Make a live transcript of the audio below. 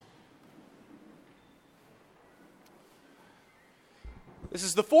This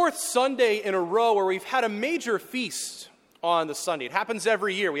is the fourth Sunday in a row where we've had a major feast on the Sunday. It happens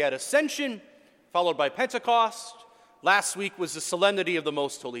every year. We had Ascension, followed by Pentecost. Last week was the Solemnity of the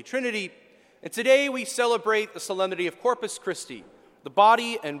Most Holy Trinity. And today we celebrate the Solemnity of Corpus Christi, the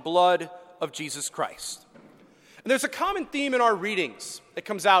body and blood of Jesus Christ. And there's a common theme in our readings that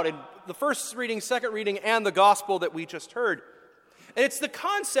comes out in the first reading, second reading, and the gospel that we just heard. And it's the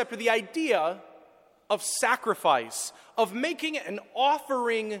concept or the idea of sacrifice, of making an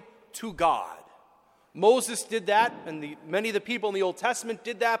offering to God. Moses did that, and many of the people in the Old Testament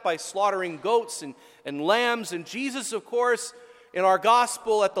did that by slaughtering goats and lambs. And Jesus, of course, in our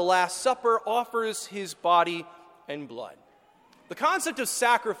gospel at the Last Supper, offers his body and blood. The concept of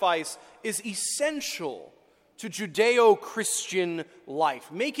sacrifice is essential to Judeo-Christian life,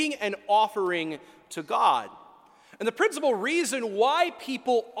 making an offering to God. And the principal reason why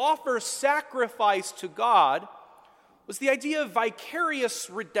people offer sacrifice to God was the idea of vicarious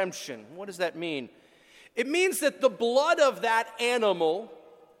redemption. What does that mean? It means that the blood of that animal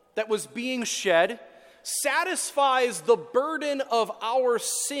that was being shed satisfies the burden of our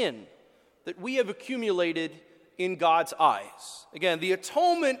sin that we have accumulated in God's eyes. Again, the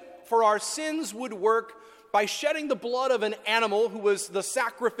atonement for our sins would work by shedding the blood of an animal who was the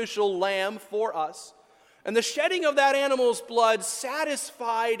sacrificial lamb for us. And the shedding of that animal's blood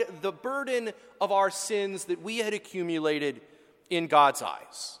satisfied the burden of our sins that we had accumulated in God's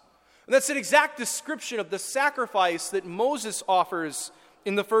eyes. And that's an exact description of the sacrifice that Moses offers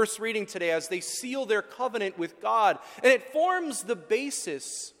in the first reading today as they seal their covenant with God. And it forms the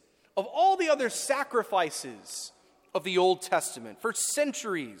basis of all the other sacrifices of the Old Testament, for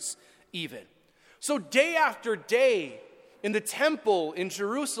centuries even. So day after day, in the temple in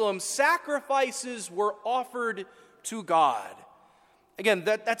Jerusalem, sacrifices were offered to God. Again,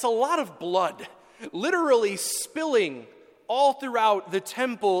 that's a lot of blood, literally spilling all throughout the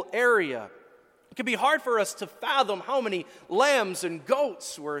temple area. It can be hard for us to fathom how many lambs and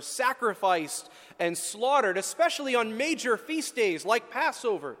goats were sacrificed and slaughtered, especially on major feast days like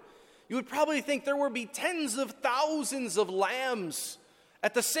Passover. You would probably think there would be tens of thousands of lambs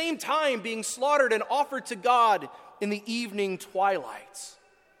at the same time being slaughtered and offered to God in the evening twilights.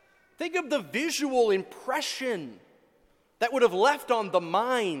 Think of the visual impression that would have left on the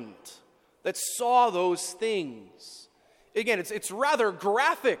mind that saw those things. Again, it's rather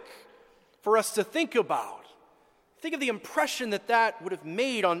graphic for us to think about. Think of the impression that would have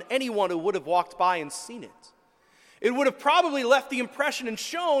made on anyone who would have walked by and seen it. It would have probably left the impression and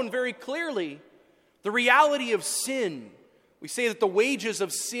shown very clearly the reality of sin. We say that the wages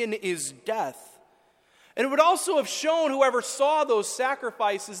of sin is death. And it would also have shown whoever saw those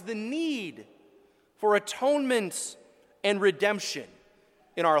sacrifices the need for atonement and redemption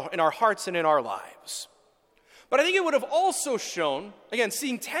in our hearts and in our lives. But I think it would have also shown, again,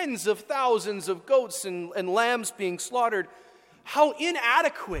 seeing tens of thousands of goats and lambs being slaughtered, how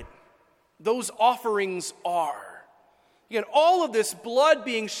inadequate those offerings are. Again, all of this blood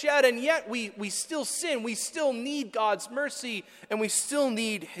being shed, and yet we still sin. We still need God's mercy, and we still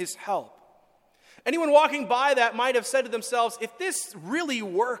need his help. Anyone walking by that might have said to themselves, if this really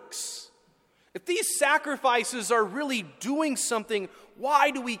works, if these sacrifices are really doing something,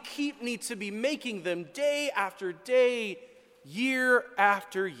 why do we need to be making them day after day, year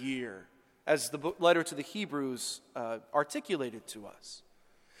after year, as the letter to the Hebrews articulated to us?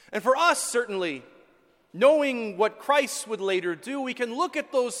 And for us, certainly, knowing what Christ would later do, we can look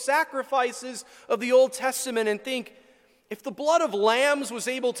at those sacrifices of the Old Testament and think, if the blood of lambs was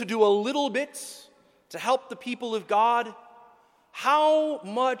able to do a little bit to help the people of God, how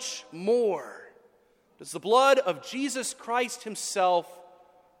much more does the blood of Jesus Christ himself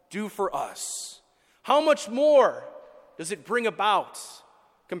do for us? How much more does it bring about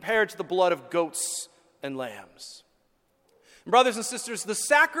compared to the blood of goats and lambs? And brothers and sisters, the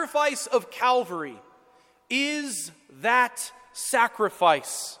sacrifice of Calvary is that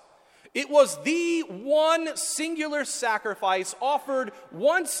sacrifice. It was the one singular sacrifice offered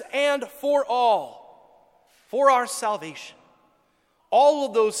once and for all for our salvation. All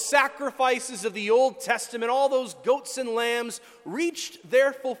of those sacrifices of the Old Testament, all those goats and lambs, reached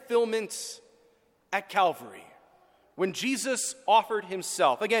their fulfillment at Calvary when Jesus offered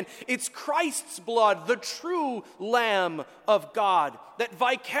himself. Again, it's Christ's blood, the true Lamb of God, that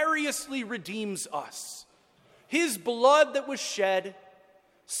vicariously redeems us. His blood that was shed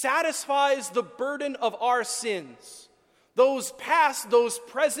satisfies the burden of our sins, those past, those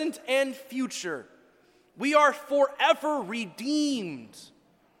present, and future. We are forever redeemed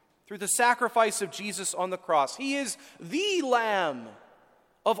through the sacrifice of Jesus on the cross. He is the Lamb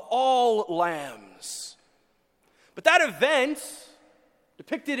of all lambs. But that event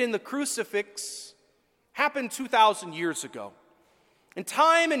depicted in the crucifix, happened 2,000 years ago. And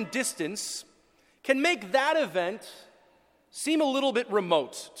time and distance can make that event seem a little bit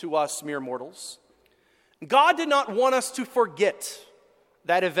remote to us mere mortals. God did not want us to forget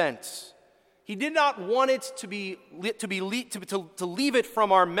that event. He did not want it to leave it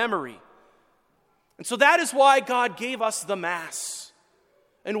from our memory. And so that is why God gave us the Mass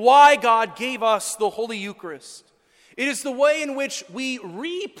and why God gave us the Holy Eucharist. It is the way in which we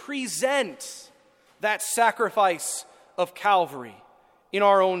represent that sacrifice of Calvary in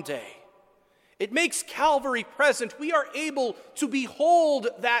our own day. It makes Calvary present. We are able to behold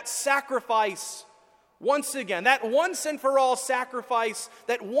that sacrifice once again. That once and for all sacrifice,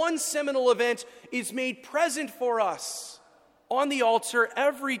 that one seminal event is made present for us on the altar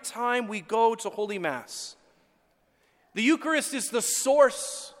every time we go to Holy Mass. The Eucharist is the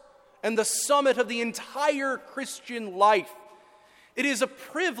source and the summit of the entire Christian life. It is a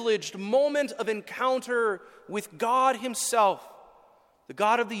privileged moment of encounter with God Himself, the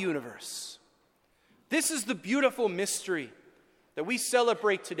God of the universe. This is the beautiful mystery that we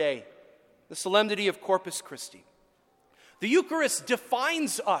celebrate today, the solemnity of Corpus Christi. The Eucharist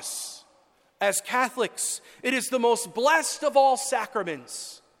defines us as Catholics. It is the most blessed of all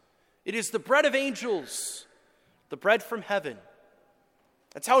sacraments. It is the bread of angels, the bread from heaven.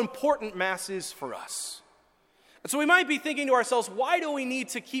 That's how important Mass is for us. And so we might be thinking to ourselves, why do we need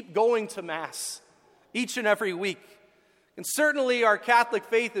to keep going to Mass each and every week? And certainly our Catholic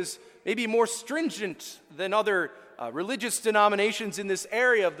faith is maybe more stringent than other religious denominations in this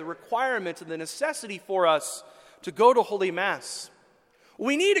area of the requirement and the necessity for us to go to Holy Mass.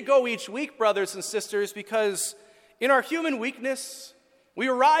 We need to go each week, brothers and sisters, because in our human weakness, we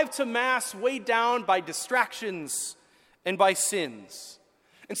arrive to Mass weighed down by distractions and by sins.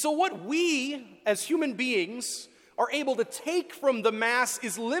 And so what we, as human beings, are able to take from the Mass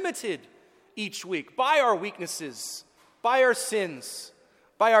is limited each week by our weaknesses, by our sins,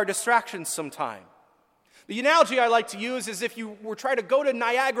 by our distractions sometime. The analogy I like to use is if you were trying to go to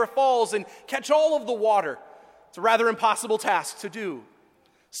Niagara Falls and catch all of the water. It's a rather impossible task to do.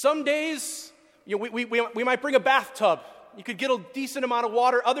 Some days, we might bring a bathtub. You could get a decent amount of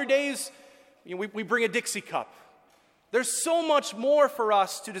water. Other days, we bring a Dixie cup. There's so much more for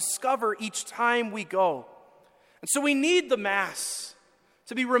us to discover each time we go. And so we need the Mass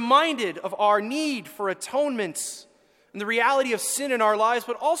to be reminded of our need for atonement and the reality of sin in our lives,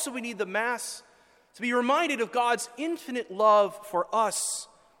 but also we need the Mass to be reminded of God's infinite love for us,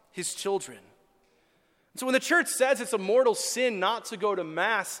 His children. And so when the church says it's a mortal sin not to go to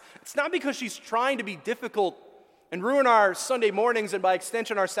Mass, it's not because she's trying to be difficult and ruin our Sunday mornings and by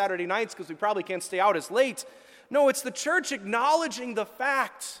extension our Saturday nights because we probably can't stay out as late. No, it's the church acknowledging the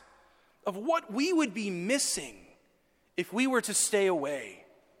fact of what we would be missing if we were to stay away.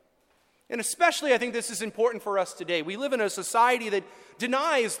 And especially, I think this is important for us today. We live in a society that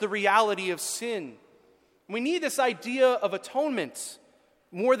denies the reality of sin. We need this idea of atonement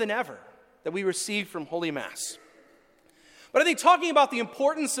more than ever that we receive from Holy Mass. But I think talking about the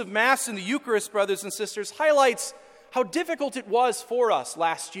importance of Mass and the Eucharist, brothers and sisters, highlights how difficult it was for us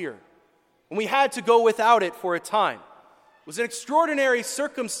last year when we had to go without it for a time. It was an extraordinary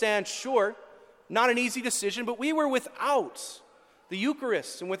circumstance, sure, not an easy decision, but we were without the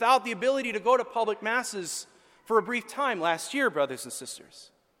Eucharist and without the ability to go to public Masses for a brief time last year, brothers and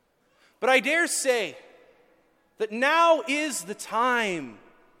sisters. But I dare say that now is the time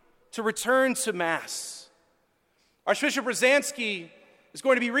to return to Mass. Archbishop Brzezinski is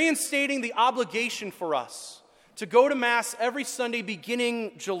going to be reinstating the obligation for us to go to Mass every Sunday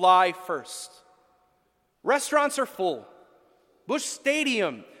beginning July 1st. Restaurants are full. Busch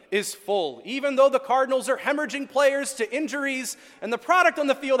Stadium is full, even though the Cardinals are hemorrhaging players to injuries and the product on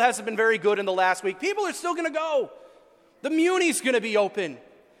the field hasn't been very good in the last week. People are still going to go. The Muni's going to be open.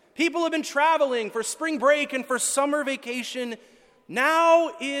 People have been traveling for spring break and for summer vacation.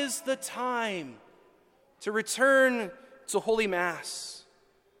 Now is the time to return to Holy Mass.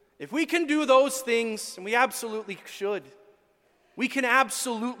 If we can do those things, and we absolutely should, we can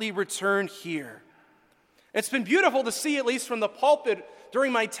absolutely return here. It's been beautiful to see, at least from the pulpit,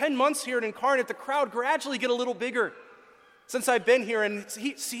 during my 10 months here at Incarnate, the crowd gradually get a little bigger since I've been here, and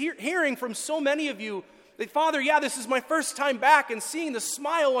hearing from so many of you that, Father, yeah, this is my first time back, and seeing the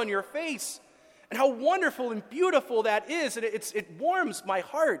smile on your face, and how wonderful and beautiful that is, and it warms my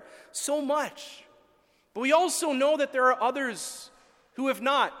heart so much. But we also know that there are others who have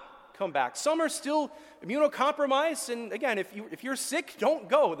not come back. Some are still immunocompromised, and again, if you're sick, don't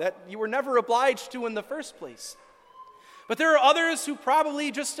go. That you were never obliged to in the first place. But there are others who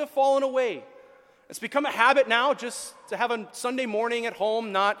probably just have fallen away. It's become a habit now just to have a Sunday morning at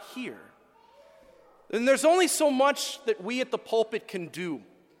home, not here. And there's only so much that we at the pulpit can do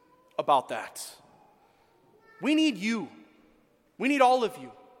about that. We need you. We need all of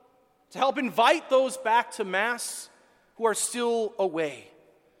you to help invite those back to Mass who are still away,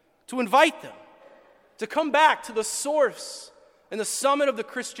 to invite them to come back to the source and the summit of the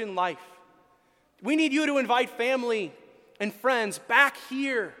Christian life. We need you to invite family and friends back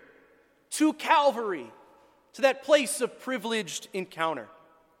here to Calvary, to that place of privileged encounter.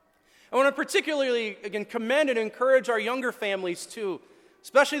 I want to particularly, again, commend and encourage our younger families too,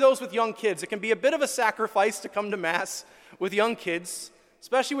 especially those with young kids. It can be a bit of a sacrifice to come to Mass with young kids,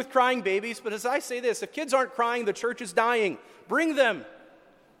 especially with crying babies. But as I say this, if kids aren't crying, the church is dying. Bring them.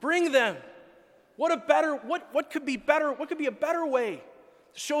 Bring them. What could be a better way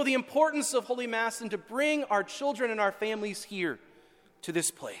to show the importance of Holy Mass and to bring our children and our families here to this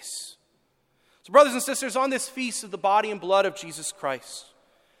place? So brothers and sisters, on this feast of the body and blood of Jesus Christ,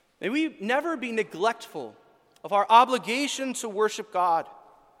 may we never be neglectful of our obligation to worship God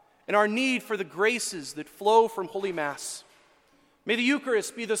and our need for the graces that flow from Holy Mass. May the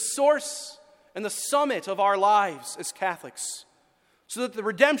Eucharist be the source and the summit of our lives as Catholics, so that the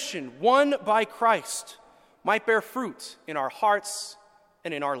redemption won by Christ might bear fruit in our hearts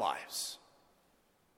and in our lives.